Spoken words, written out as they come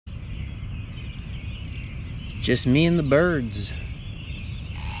Just me and the birds.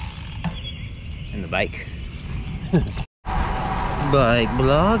 And the bike. Bike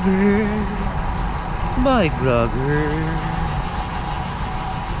blogger. Bike blogger.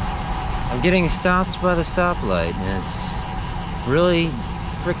 I'm getting stopped by the stoplight and it's really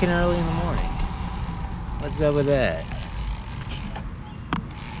freaking early in the morning. What's up with that?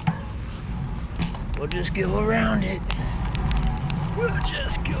 We'll just go around it. We'll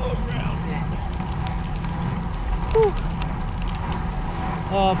just go around it. Whew.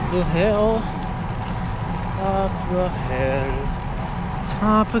 Up the hill. Up the hill.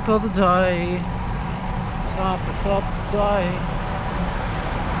 Topic of the day. Topic of the day.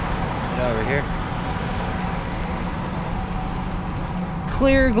 Get over here.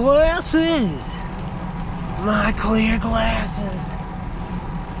 Clear glasses. My clear glasses.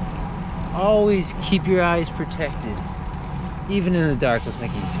 Always keep your eyes protected, even in the dark with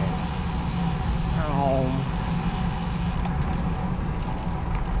making turns.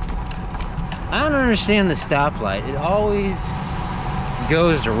 I don't understand the stoplight. It always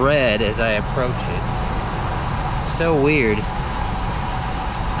goes red as I approach it. It's so weird.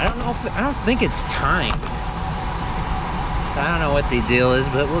 I don't think it's timed. I don't know what the deal is,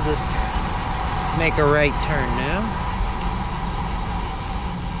 but we'll just make a right turn now.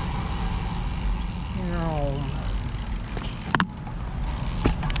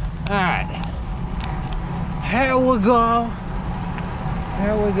 Alright, here we go.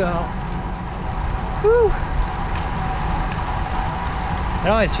 Here we go. Whew. It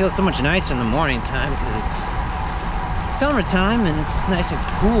always feels so much nicer in the morning time because it's summertime and it's nice and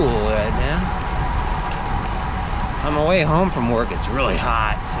cool right now. On my way home from work, it's really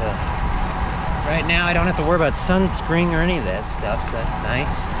hot, so right now I don't have to worry about sunscreen or any of that stuff, so that's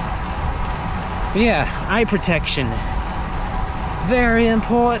nice. But yeah, eye protection. Very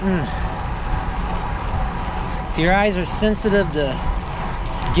important. If your eyes are sensitive to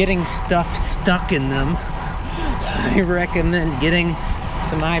getting stuff stuck in them, I recommend getting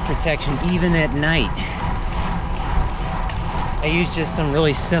some eye protection even at night. I use just some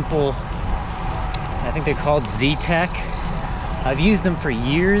really simple, I think they're called Ztek. I've used them for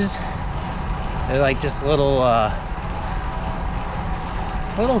years. They're like just little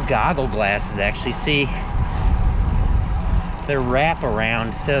goggle glasses actually. See, they're wrap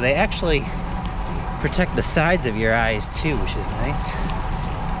around, so they actually protect the sides of your eyes too, which is nice.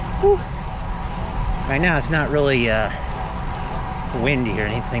 Whew. Right now it's not really windy or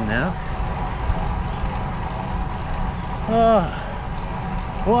anything though.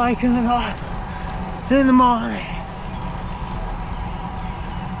 Waking up in the morning.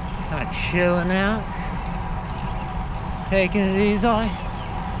 Kind of chilling out, taking it easy.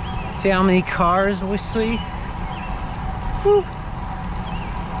 See how many cars we see? Whew.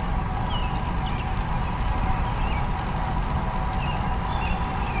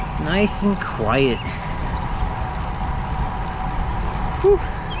 Nice and quiet. Whew.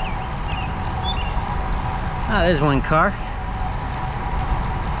 Ah, there's one car.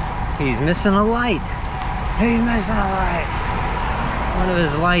 He's missing a light. He's missing a light. One of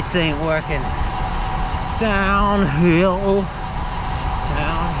his lights ain't working. Downhill.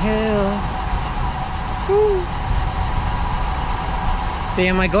 Downhill. Whew. So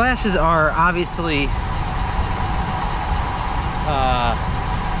yeah, my glasses are obviously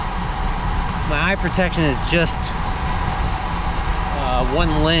my eye protection is just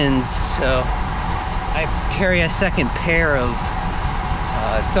one lens, so I carry a second pair of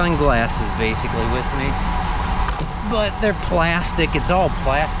sunglasses basically with me, but they're plastic. It's all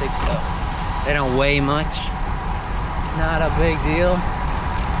plastic, so they don't weigh much. Not a big deal.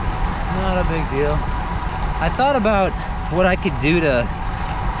 Not a big deal. I thought about what I could do to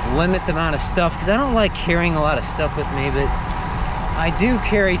limit the amount of stuff, because I don't like carrying a lot of stuff with me, but I do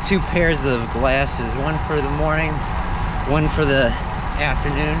carry two pairs of glasses, one for the morning, one for the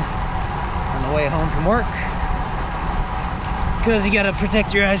afternoon on the way home from work, because you got to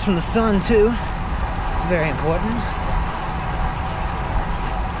protect your eyes from the sun too. Very important.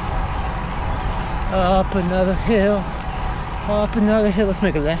 Up another hill, up another hill. Let's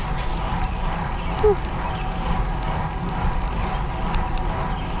make a left. Whew.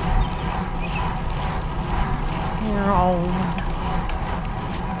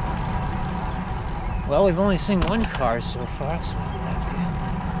 Well, we've only seen one car so far, so that's good.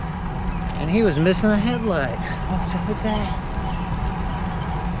 And he was missing a headlight. What's up with that?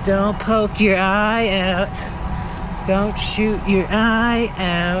 Don't poke your eye out. Don't shoot your eye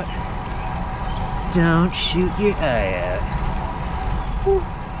out. Don't shoot your eye out. Whew.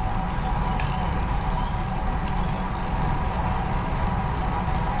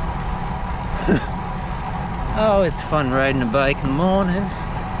 Oh, it's fun riding a bike in the morning.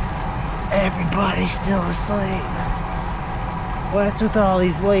 'Cause everybody's still asleep. What's with all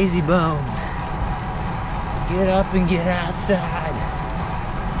these lazy bones? Get up and get outside.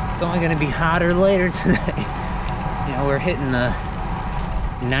 It's only gonna be hotter later today. You know, we're hitting the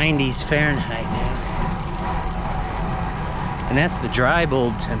 90s Fahrenheit now. And that's the dry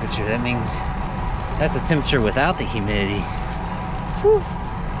bulb temperature. That means that's the temperature without the humidity. Whew.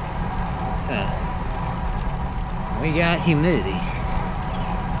 So, we got humidity.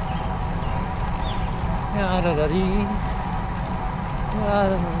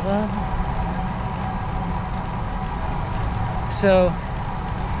 So,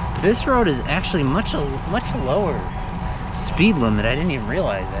 this road is actually much lower speed limit. I didn't even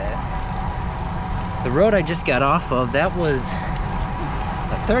realize that. The road I just got off of, that was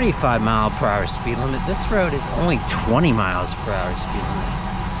a 35 mile/hour speed limit. This road is only 20 miles per hour speed limit.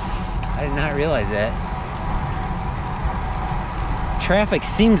 I did not realize that. Traffic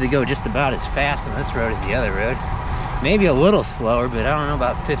seems to go just about as fast on this road as the other road. Maybe a little slower, but I don't know,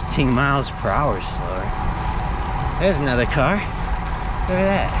 about 15 miles per hour slower. There's another car. Look at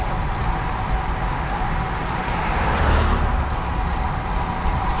that.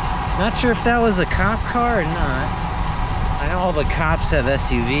 Not sure if that was a cop car or not. I know all the cops have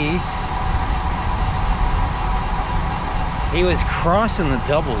SUVs. He was crossing the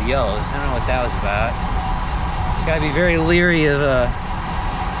double yellows. I don't know what that was about. Gotta be very leery of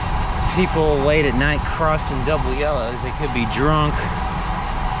people late at night crossing double yellows. They could be drunk.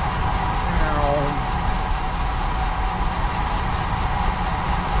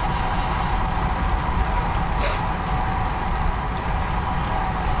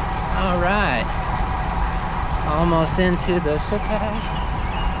 Alright, almost into the city,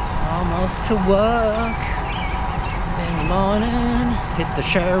 almost to work. In the morning, hit the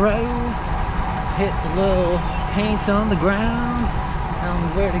Sharo, hit the little paint on the ground, tell me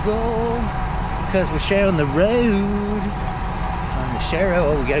where to go, because we're sharing the road on the Sharo.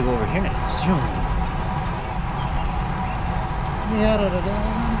 Oh, we gotta go over here now.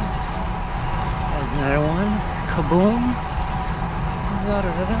 There's another one, kaboom.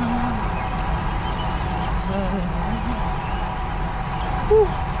 Woo.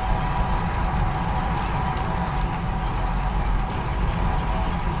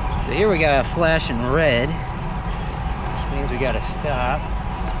 So here we got a flashing red, which means we gotta stop.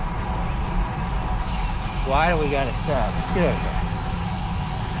 Why do we gotta stop? Let's get over here.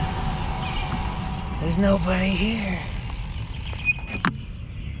 There's nobody here.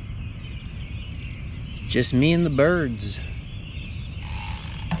 It's just me and the birds.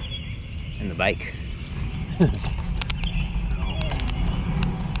 And the bike.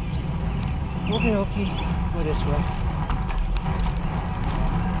 Okay, go this way.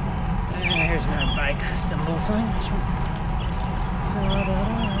 And here's another bike symbol thing.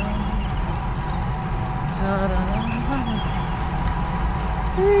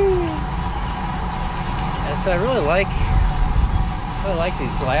 And so I really like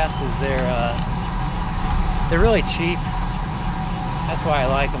these glasses. They're really cheap. That's why I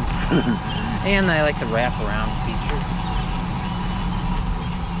like them. And I like the wraparound feature.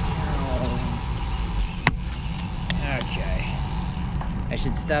 Okay. I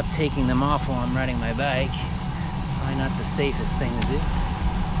should stop taking them off while I'm riding my bike. Probably not the safest thing to do.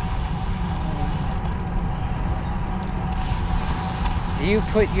 Do you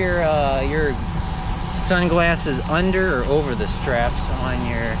put your sunglasses under or over the straps on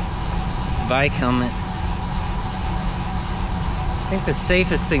your bike helmet? I think the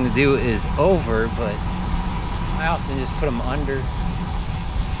safest thing to do is over, but I often just put them under.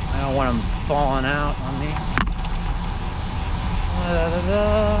 I don't want them falling out on me.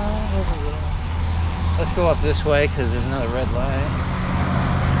 Let's go up this way because there's another red light.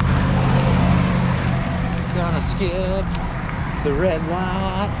 Gonna skip the red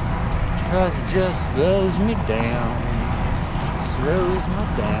light because it just slows me down. Slows me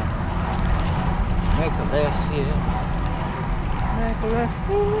down. Make a left here.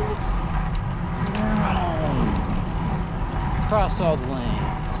 Cross all the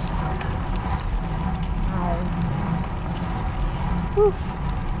lanes. Woo.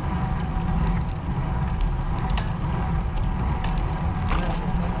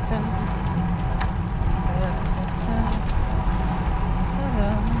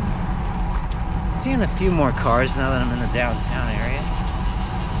 Seeing a few more cars now that I'm in the downtown area.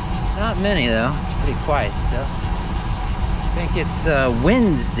 Not many though, it's pretty quiet still. I think it's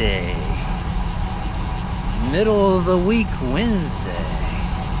Wednesday. Middle of the week Wednesday.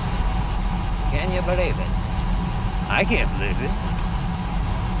 Can you believe it? I can't believe it.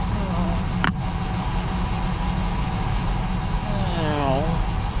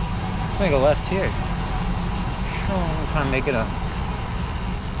 Make a left here.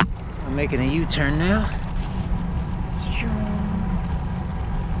 I'm making a U-turn now.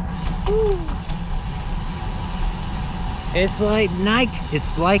 It's like night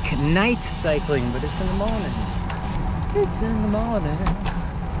cycling, but it's in the morning. It's in the morning.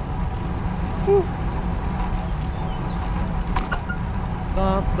 Woo.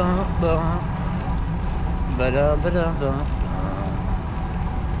 Bump, bump, bump. Ba-da, ba-da, bump, bump.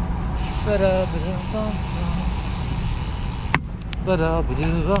 Ba-da, ba-da, bump, bump. Ba-da, ba-da,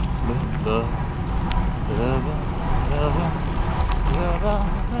 bump, bump, bump. Ba-da, ba-da, bump, ba-da,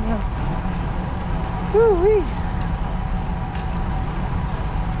 ba-da. Woo-wee.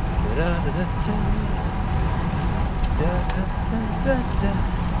 Da-da-da-da-da. Da-da-da-da-da.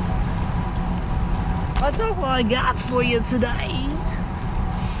 That's all I got for you today.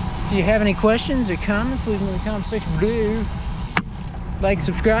 If you have any questions or comments, leave them in the comment section below. Like,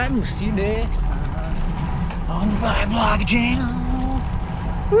 subscribe, and we'll see you next time on the BikeBlogger channel.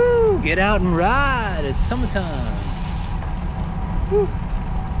 Woo! Get out and ride. It's summertime. Woo!